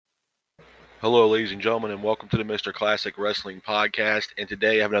Hello, ladies and gentlemen, and welcome to the Mr. Classic Wrestling Podcast. And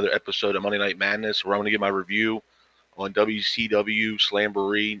today I have another episode of Monday Night Madness where I'm going to give my review on WCW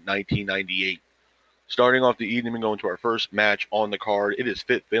Slamboree 1998. Starting off the evening and going to our first match on the card, it is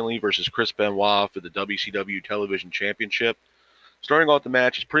Fit Finlay versus Chris Benoit for the WCW Television Championship. Starting off the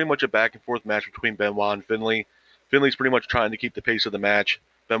match is pretty much a back and forth match between Benoit and Finlay. Finlay's pretty much trying to keep the pace of the match.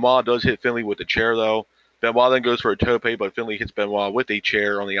 Benoit does hit Finlay with the chair, though. Benoit then goes for a tope, but Finlay hits Benoit with a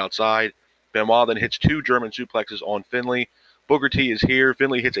chair on the outside. Benoit then hits two German suplexes on Finlay. Booker T is here.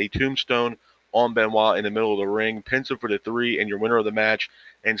 Finlay hits a tombstone on Benoit in the middle of the ring, pins him for the three, and your winner of the match,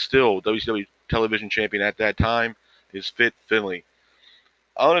 and still WCW television champion at that time, is Fit Finlay.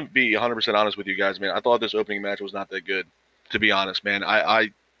 I'm going to be 100% honest with you guys, man. I thought this opening match was not that good, to be honest, man.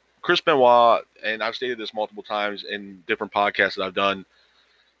 Chris Benoit, and I've stated this multiple times in different podcasts that I've done,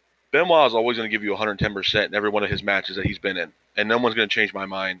 Benoit is always going to give you 110% in every one of his matches that he's been in, and no one's going to change my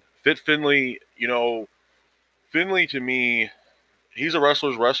mind. Fit Finlay, Finlay to me, he's a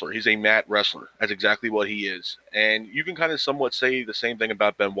wrestler's wrestler. He's a mat wrestler. That's exactly what he is. And you can kind of somewhat say the same thing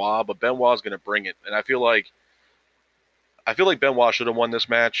about Benoit, but Benoit's going to bring it. And I feel like Benoit should have won this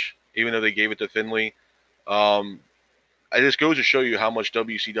match, even though they gave it to Finlay. It just goes to show you how much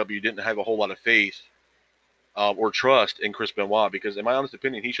WCW didn't have a whole lot of faith or trust in Chris Benoit, because in my honest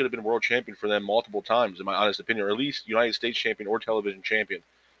opinion, he should have been world champion for them multiple times, in my honest opinion, or at least United States champion or television champion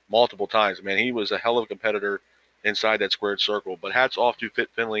multiple times. Man, he was a hell of a competitor inside that squared circle. But hats off to Fit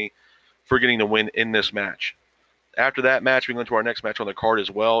Finlay for getting the win in this match. After that match, we go into our next match on the card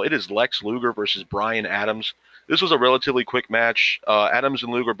as well. It is Lex Luger versus Brian Adams. This was a relatively quick match. Adams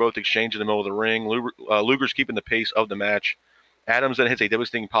and Luger both exchange in the middle of the ring. Luger's keeping the pace of the match. Adams then hits a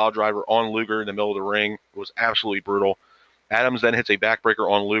devastating pile driver on Luger in the middle of the ring. It was absolutely brutal. Adams then hits a backbreaker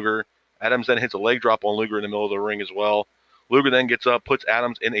on Luger. Adams then hits a leg drop on Luger in the middle of the ring as well. Luger then gets up, puts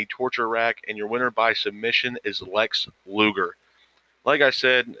Adams in a torture rack, and your winner by submission is Lex Luger. Like I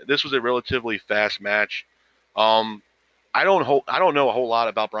said, this was a relatively fast match. I don't know a whole lot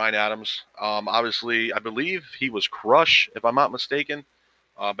about Brian Adams. Obviously, I believe he was Crush, if I'm not mistaken,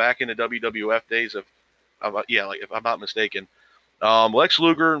 back in the WWF days. If I'm not mistaken. Lex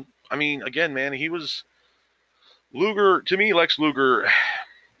Luger, I mean, again, man, he was Luger. To me, Lex Luger,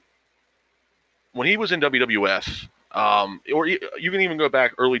 when he was in WWF, or you can even go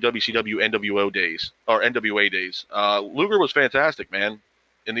back early WCW NWO days or NWA days. Luger was fantastic, man.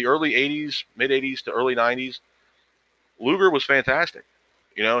 In the early 80s, mid 80s to early 90s, Luger was fantastic.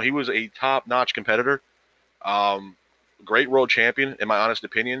 He was a top-notch competitor, great world champion, in my honest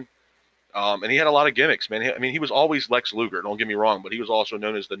opinion. And he had a lot of gimmicks, man. He was always Lex Luger, don't get me wrong, but he was also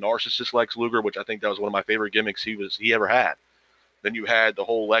known as the narcissist Lex Luger, which I think that was one of my favorite gimmicks he ever had. Then you had the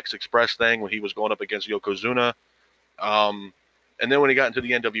whole Lex Express thing when he was going up against Yokozuna. And then when he got into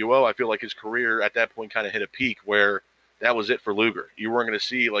the NWO, I feel like his career at that point kind of hit a peak where that was it for Luger. You weren't going to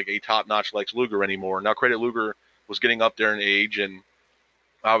see like a top-notch Lex Luger anymore. Now, credit Luger was getting up there in age and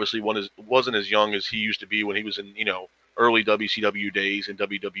obviously wasn't as young as he used to be when he was in, early WCW days in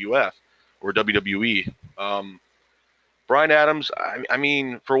WWF or WWE. Brian Adams, I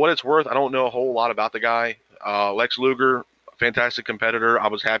mean, for what it's worth, I don't know a whole lot about the guy. Lex Luger, fantastic competitor. I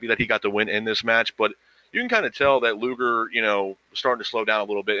was happy that he got the win in this match, but you can kind of tell that Luger, was starting to slow down a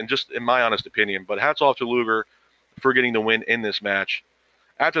little bit, and just in my honest opinion. But hats off to Luger for getting the win in this match.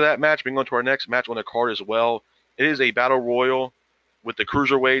 After that match, we go on to our next match on the card as well. It is a battle royal with the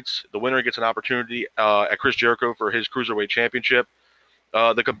cruiserweights. The winner gets an opportunity at Chris Jericho for his cruiserweight championship.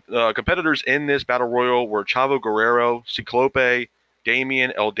 The competitors in this battle royal were Chavo Guerrero, Ciclope,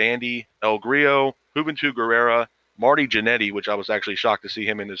 Damien, El Dandy, El Grillo, Juventud Guerrera, Marty Jannetty, which I was actually shocked to see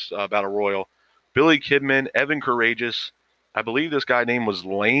him in this battle royal, Billy Kidman, Evan Courageous, I believe this guy name was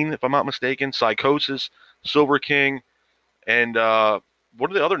Lane, if I'm not mistaken, Psychosis, Silver King, and one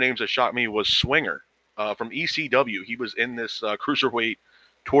of the other names that shocked me was Swinger from ECW. He was in this cruiserweight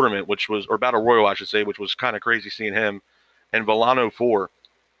tournament, or battle royal, I should say, which was kind of crazy seeing him, and Volano 4.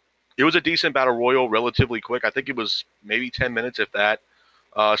 It was a decent battle royal, relatively quick. I think it was maybe 10 minutes, if that.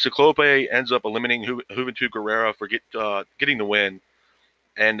 Ciclope ends up eliminating Juventud Guerrera for getting the win.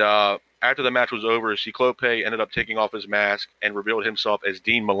 And after the match was over, Ciclope ended up taking off his mask and revealed himself as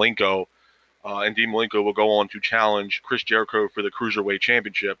Dean Malenko. And Dean Malenko will go on to challenge Chris Jericho for the Cruiserweight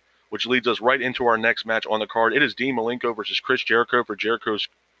Championship, which leads us right into our next match on the card. It is Dean Malenko versus Chris Jericho for Jericho's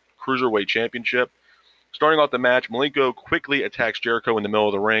Cruiserweight Championship. Starting off the match, Malenko quickly attacks Jericho in the middle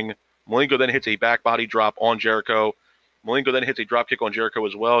of the ring. Malenko then hits a back body drop on Jericho. Malenko then hits a drop kick on Jericho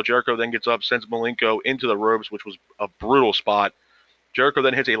as well. Jericho then gets up, sends Malenko into the ropes, which was a brutal spot. Jericho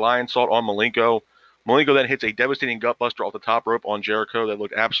then hits a lion salt on Malenko. Malenko then hits a devastating gutbuster off the top rope on Jericho that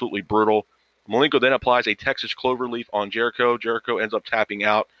looked absolutely brutal. Malenko then applies a Texas Cloverleaf on Jericho. Jericho ends up tapping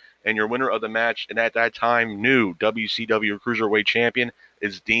out, and your winner of the match, and at that time, new WCW Cruiserweight Champion,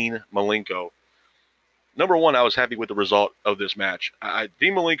 is Dean Malenko. Number one, I was happy with the result of this match.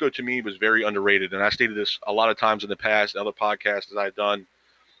 Dean Malenko, to me, was very underrated, and I stated this a lot of times in the past, in other podcasts that I've done.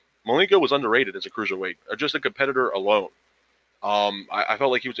 Malenko was underrated as a cruiserweight, or just a competitor alone. I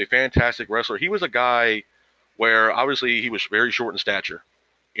felt like he was a fantastic wrestler. He was a guy where obviously he was very short in stature,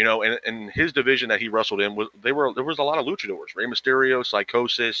 and his division that he wrestled in there was a lot of luchadors, Rey Mysterio,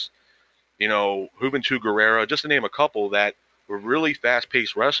 Psychosis, Juventud Guerrera, just to name a couple that were really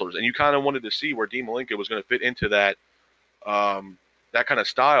fast-paced wrestlers, and you kind of wanted to see where Dean Malenko was going to fit into that kind of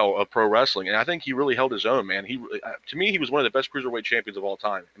style of pro wrestling, and I think he really held his own, man. To me, he was one of the best cruiserweight champions of all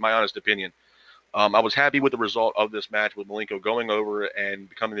time, in my honest opinion. I was happy with the result of this match with Malenko going over and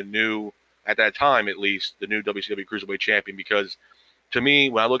becoming at that time at least, the new WCW Cruiserweight Champion, because to me,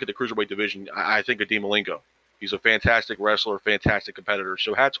 when I look at the Cruiserweight division, I think of Dean Malenko. He's a fantastic wrestler, fantastic competitor.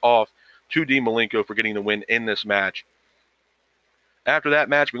 So hats off to Dean Malenko for getting the win in this match. After that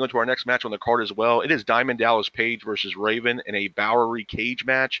match, we go to our next match on the card as well. It is Diamond Dallas Page versus Raven in a Bowery cage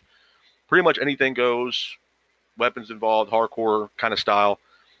match. Pretty much anything goes, weapons involved, hardcore kind of style.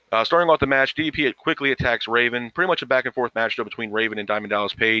 Starting off the match, DDP quickly attacks Raven. Pretty much a back-and-forth match between Raven and Diamond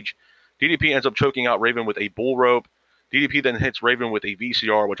Dallas Page. DDP ends up choking out Raven with a bull rope. DDP then hits Raven with a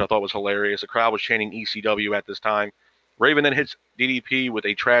VCR, which I thought was hilarious. The crowd was chanting ECW at this time. Raven then hits DDP with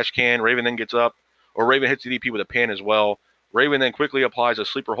a trash can. Raven then gets up, or Raven hits DDP with a pan as well. Raven then quickly applies a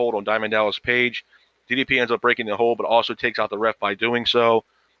sleeper hold on Diamond Dallas Page. DDP ends up breaking the hold, but also takes out the ref by doing so.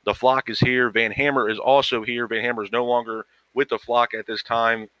 The Flock is here. Van Hammer is also here. Van Hammer is no longer with the Flock at this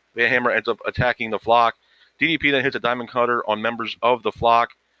time. Van Hammer ends up attacking the Flock. DDP then hits a diamond cutter on members of the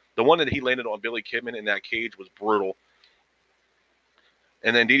Flock. The one that he landed on Billy Kidman in that cage was brutal.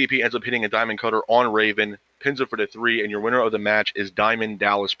 And then DDP ends up hitting a diamond cutter on Raven, pins it for the 3, and your winner of the match is Diamond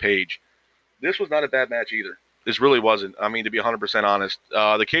Dallas Page. This was not a bad match either. This really wasn't. I mean, to be 100% honest.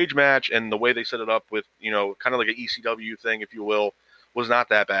 The cage match and the way they set it up with, kind of like an ECW thing, if you will, was not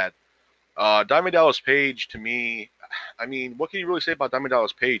that bad. Diamond Dallas Page, to me, I mean, what can you really say about Diamond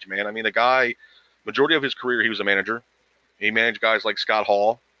Dallas Page, man? I mean, the guy, majority of his career, he was a manager. He managed guys like Scott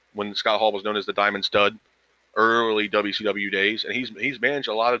Hall, when Scott Hall was known as the Diamond Stud, early WCW days, and he's managed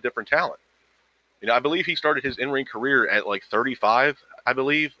a lot of different talent. I believe he started his in-ring career at like 35, I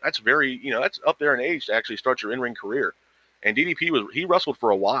believe. That's very, that's up there in age to actually start your in-ring career. And DDP he wrestled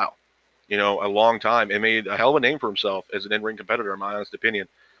for a while, a long time, and made a hell of a name for himself as an in-ring competitor, in my honest opinion.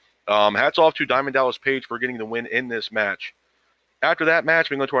 Hats off to Diamond Dallas Page for getting the win in this match. After that match,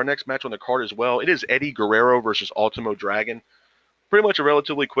 we go to our next match on the card as well. It is Eddie Guerrero versus Ultimo Dragon. Pretty much a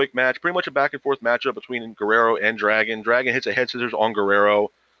relatively quick match. Pretty much a back-and-forth matchup between Guerrero and Dragon. Dragon hits a head scissors on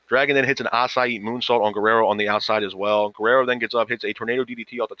Guerrero. Dragon then hits an acai moonsault on Guerrero on the outside as well. Guerrero then gets up, hits a tornado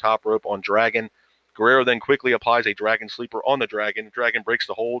DDT off the top rope on Dragon. Guerrero then quickly applies a Dragon sleeper on the Dragon. Dragon breaks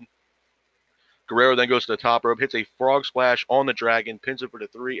the hold. Guerrero then goes to the top rope, hits a frog splash on the Dragon, pins it for the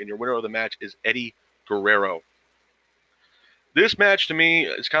 3, and your winner of the match is Eddie Guerrero. This match, to me,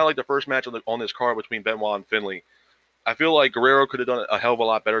 is kind of like the first match on this card between Benoit and Finlay. I feel like Guerrero could have done a hell of a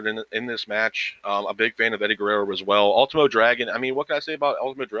lot better than in this match. A big fan of Eddie Guerrero as well. Ultimo Dragon, I mean, what can I say about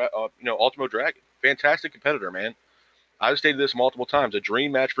Ultimo Dragon? Fantastic competitor, man. I've stated this multiple times. A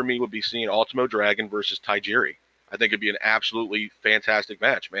dream match for me would be seeing Ultimo Dragon versus Tajiri. I think it'd be an absolutely fantastic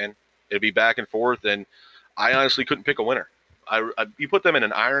match, man. It'd be back and forth, and I honestly couldn't pick a winner. You put them in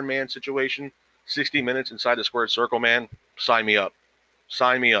an Iron Man situation, 60 minutes inside the squared circle, man, sign me up.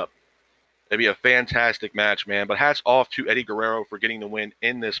 Sign me up. It'd be a fantastic match, man. But hats off to Eddie Guerrero for getting the win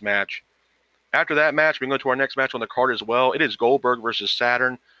in this match. After that match, we go to our next match on the card as well. It is Goldberg versus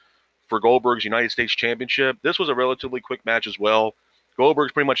Saturn for Goldberg's United States Championship. This was a relatively quick match as well.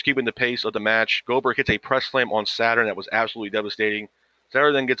 Goldberg's pretty much keeping the pace of the match. Goldberg hits a press slam on Saturn that was absolutely devastating.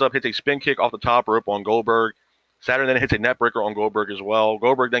 Saturn then gets up, hits a spin kick off the top rope on Goldberg. Saturn then hits a net breaker on Goldberg as well.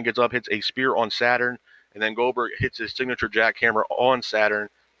 Goldberg then gets up, hits a spear on Saturn, and then Goldberg hits his signature jackhammer on Saturn,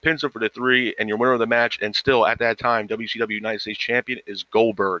 pins him for the 3, and your winner of the match, and still at that time, WCW United States Champion, is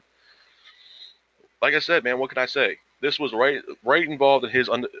Goldberg. Like I said, man, what can I say? This was right involved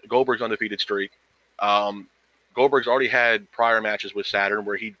in Goldberg's undefeated streak. Goldberg's already had prior matches with Saturn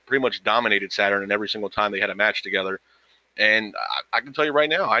where he pretty much dominated Saturn, and every single time they had a match together. And I can tell you right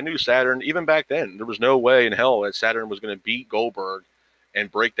now, I knew Saturn, even back then, there was no way in hell that Saturn was going to beat Goldberg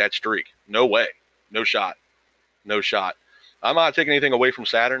and break that streak. No way. No shot. No shot. I'm not taking anything away from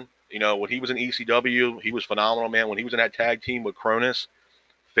Saturn. When he was in ECW, he was phenomenal, man. When he was in that tag team with Cronus,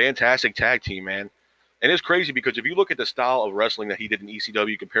 fantastic tag team, man. And it's crazy because if you look at the style of wrestling that he did in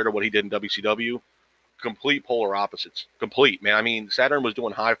ECW compared to what he did in WCW, complete polar opposites. Complete, man. I mean, Saturn was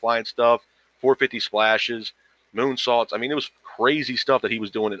doing high flying stuff, 450 splashes, moonsaults. I mean, it was crazy stuff that he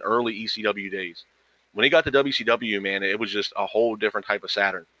was doing in early ECW days. When he got to WCW, man, it was just a whole different type of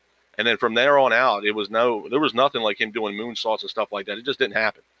Saturn. And then from there on out, there was nothing like him doing moonsaults and stuff like that. It just didn't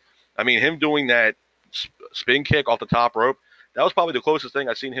happen. I mean, him doing that spin kick off the top rope, that was probably the closest thing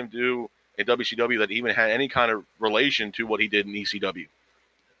I've seen him do in WCW that even had any kind of relation to what he did in ECW.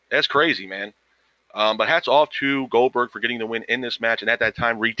 That's crazy, man. But hats off to Goldberg for getting the win in this match and at that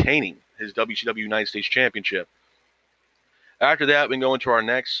time retaining his WCW United States Championship. After that, we can go into our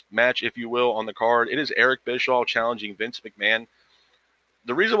next match, if you will, on the card. It is Eric Bischoff challenging Vince McMahon.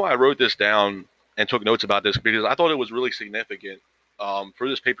 The reason why I wrote this down and took notes about this because I thought it was really significant for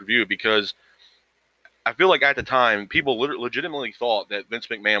this pay-per-view because I feel like at the time, people legitimately thought that Vince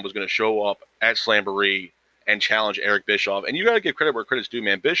McMahon was going to show up at Slamboree and challenge Eric Bischoff. And you got to give credit where credit's due,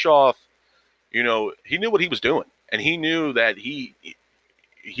 man. Bischoff, he knew what he was doing. And he knew that he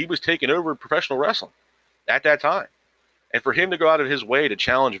was taking over professional wrestling at that time. And for him to go out of his way to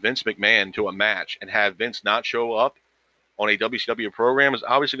challenge Vince McMahon to a match and have Vince not show up on a WCW program is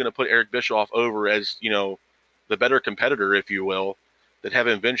obviously going to put Eric Bischoff over as, the better competitor, if you will, that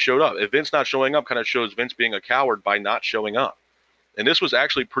having Vince showed up. If Vince not showing up kind of shows Vince being a coward by not showing up. And this was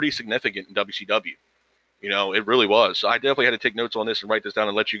actually pretty significant in WCW. It really was. So I definitely had to take notes on this and write this down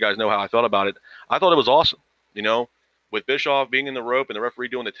and let you guys know how I thought about it. I thought it was awesome, with Bischoff being in the rope and the referee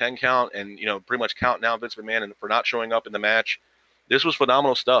doing the 10 count and, pretty much counting down Vince McMahon and for not showing up in the match. This was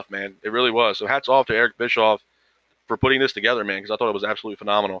phenomenal stuff, man. It really was. So hats off to Eric Bischoff for putting this together, man, because I thought it was absolutely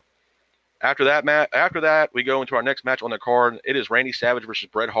phenomenal. After that, we go into our next match on the card. It is Randy Savage versus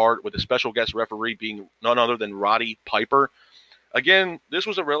Bret Hart with a special guest referee being none other than Roddy Piper. Again, this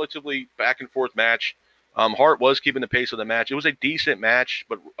was a relatively back-and-forth match. Hart was keeping the pace of the match. It was a decent match,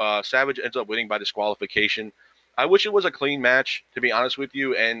 but Savage ends up winning by disqualification. I wish it was a clean match, to be honest with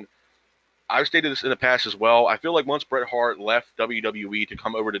you, and I've stated this in the past as well. I feel like once Bret Hart left WWE to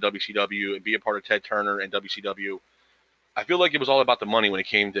come over to WCW and be a part of Ted Turner and WCW, I feel like it was all about the money when it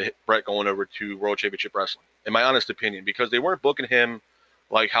came to Bret going over to World Championship Wrestling, in my honest opinion, because they weren't booking him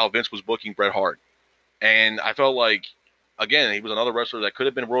like how Vince was booking Bret Hart. And I felt like, again, he was another wrestler that could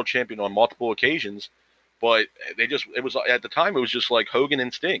have been world champion on multiple occasions, but it was at the time, it was just like Hogan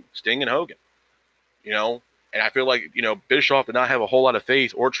and Sting and Hogan, And I feel like, Bischoff did not have a whole lot of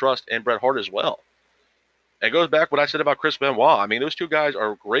faith or trust in Bret Hart as well. And it goes back to what I said about Chris Benoit. I mean, those two guys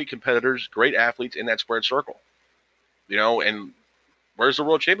are great competitors, great athletes in that squared circle. And where's the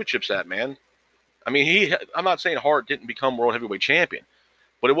world championships at, man? I mean, I'm not saying Hart didn't become world heavyweight champion,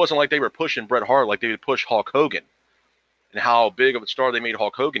 but it wasn't like they were pushing Bret Hart like they would push Hulk Hogan and how big of a star they made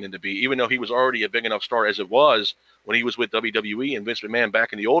Hulk Hogan into be, even though he was already a big enough star as it was when he was with WWE and Vince McMahon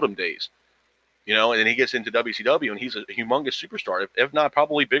back in the olden days. And then he gets into WCW and he's a humongous superstar, if not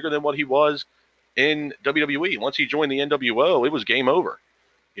probably bigger than what he was in WWE. Once he joined the NWO, it was game over.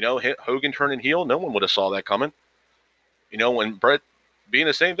 Hogan turning heel, no one would have saw that coming. When Bret being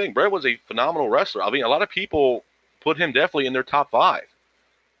the same thing, Bret was a phenomenal wrestler. I mean, a lot of people put him definitely in their top 5.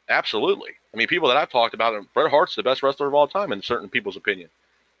 Absolutely. I mean, people that I've talked about, Bret Hart's the best wrestler of all time in certain people's opinion.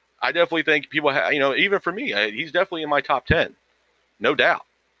 I definitely think people even for me, he's definitely in my top 10. No doubt.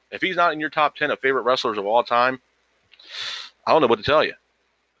 If he's not in your top 10 of favorite wrestlers of all time, I don't know what to tell you.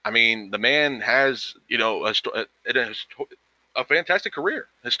 I mean, the man has, a fantastic career,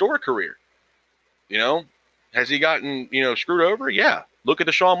 historic career. Has he gotten, screwed over? Yeah. Look at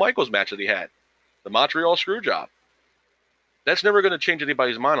the Shawn Michaels match that he had. The Montreal screw job. That's never going to change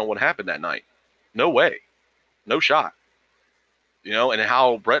anybody's mind on what happened that night. No way. No shot. And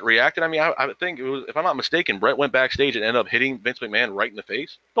how Bret reacted. I mean, I think it was, if I'm not mistaken, Bret went backstage and ended up hitting Vince McMahon right in the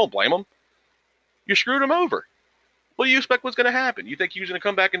face. Don't blame him. You screwed him over. What do you expect was going to happen? You think he was going to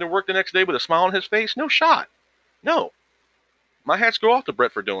come back into work the next day with a smile on his face? No shot. No. My hats go off to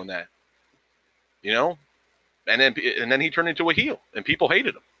Bret for doing that. And then he turned into a heel, and people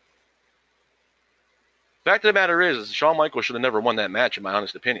hated him. Fact of the matter is Shawn Michaels should have never won that match, in my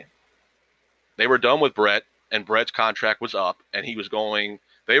honest opinion. They were done with Bret, and Bret's contract was up, and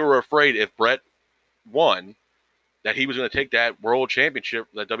they were afraid if Bret won, that he was going to take that world championship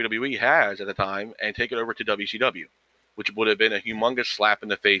that WWE has at the time and take it over to WCW, which would have been a humongous slap in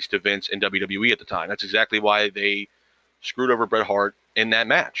the face to Vince and WWE at the time. That's exactly why they screwed over Bret Hart in that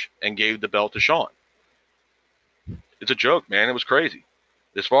match and gave the belt to Shawn. It's a joke, man. It was crazy.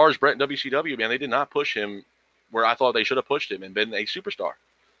 As far as Bret and WCW, man, they did not push him where I thought they should have pushed him and been a superstar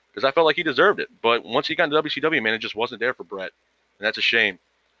because I felt like he deserved it. But once he got into WCW, man, it just wasn't there for Bret, and that's a shame.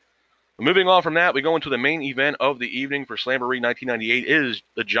 Moving on from that, we go into the main event of the evening for Slamboree 1998. It is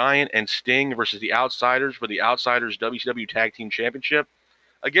the Giant and Sting versus the Outsiders for the Outsiders WCW Tag Team Championship.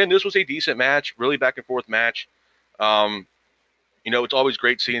 Again, this was a decent match, really back and forth match. It's always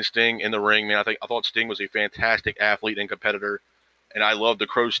great seeing Sting in the ring, man. I thought Sting was a fantastic athlete and competitor, and I loved the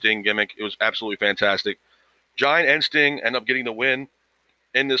Crow Sting gimmick. It was absolutely fantastic. Giant and Sting end up getting the win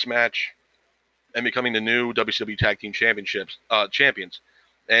in this match and becoming the new WCW Tag Team champions,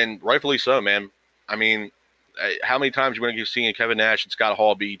 and rightfully so, man. I mean, how many times are you going to keep seeing Kevin Nash and Scott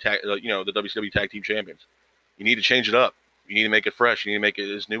Hall be, the WCW Tag Team champions? You need to change it up. You need to make it fresh. You need to make it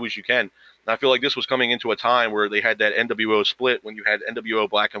as new as you can. And I feel like this was coming into a time where they had that NWO split when you had NWO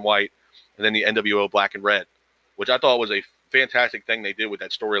Black and White and then the NWO Black and Red, which I thought was a fantastic thing they did with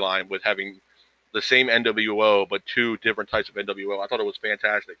that storyline with having the same NWO but two different types of NWO. I thought it was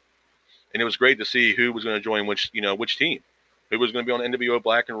fantastic. And it was great to see who was going to join which team. Who was going to be on NWO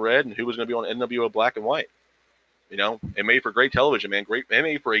Black and Red and who was going to be on NWO Black and White. It made for great television, man. It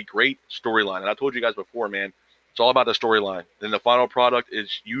made for a great storyline. And I told you guys before, man, it's all about the storyline. Then the final product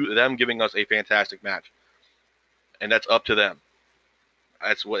is them giving us a fantastic match. And that's up to them.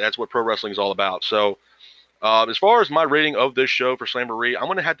 That's what pro wrestling is all about. So as far as my rating of this show for Slamboree, I'm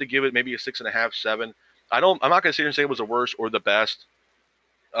going to have to give it maybe a 6.5, 7. I'm not going to sit here and say it was the worst or the best.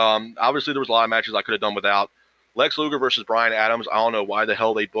 Obviously, there was a lot of matches I could have done without. Lex Luger versus Bryan Adams, I don't know why the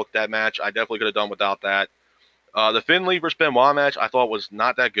hell they booked that match. I definitely could have done without that. The Finlay versus Benoit match I thought was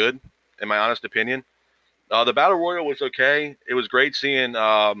not that good, in my honest opinion. The Battle Royal was okay. It was great seeing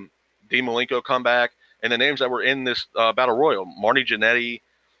Dean Malenko come back. And the names that were in this Battle Royal, Marty Jannetty,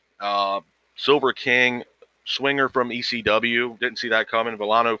 Silver King, Swinger from ECW, didn't see that coming,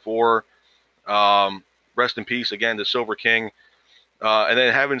 Villano 4, rest in peace again to Silver King. And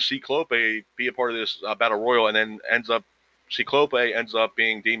then having Ciclope be a part of this Battle Royal, and then Ciclope ends up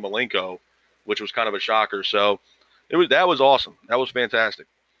being Dean Malenko, which was kind of a shocker. So that was awesome. That was fantastic.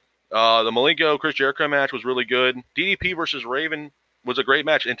 The Malenko Chris Jericho match was really good. DDP versus Raven was a great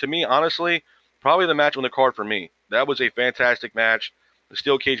match, and to me, honestly, probably the match on the card for me. That was a fantastic match. The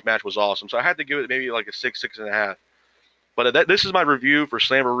steel cage match was awesome. So I had to give it maybe like a 6, 6.5. But this is my review for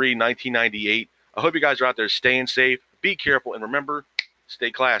Slamboree 1998. I hope you guys are out there staying safe. Be careful, and remember, stay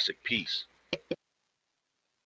classic. Peace.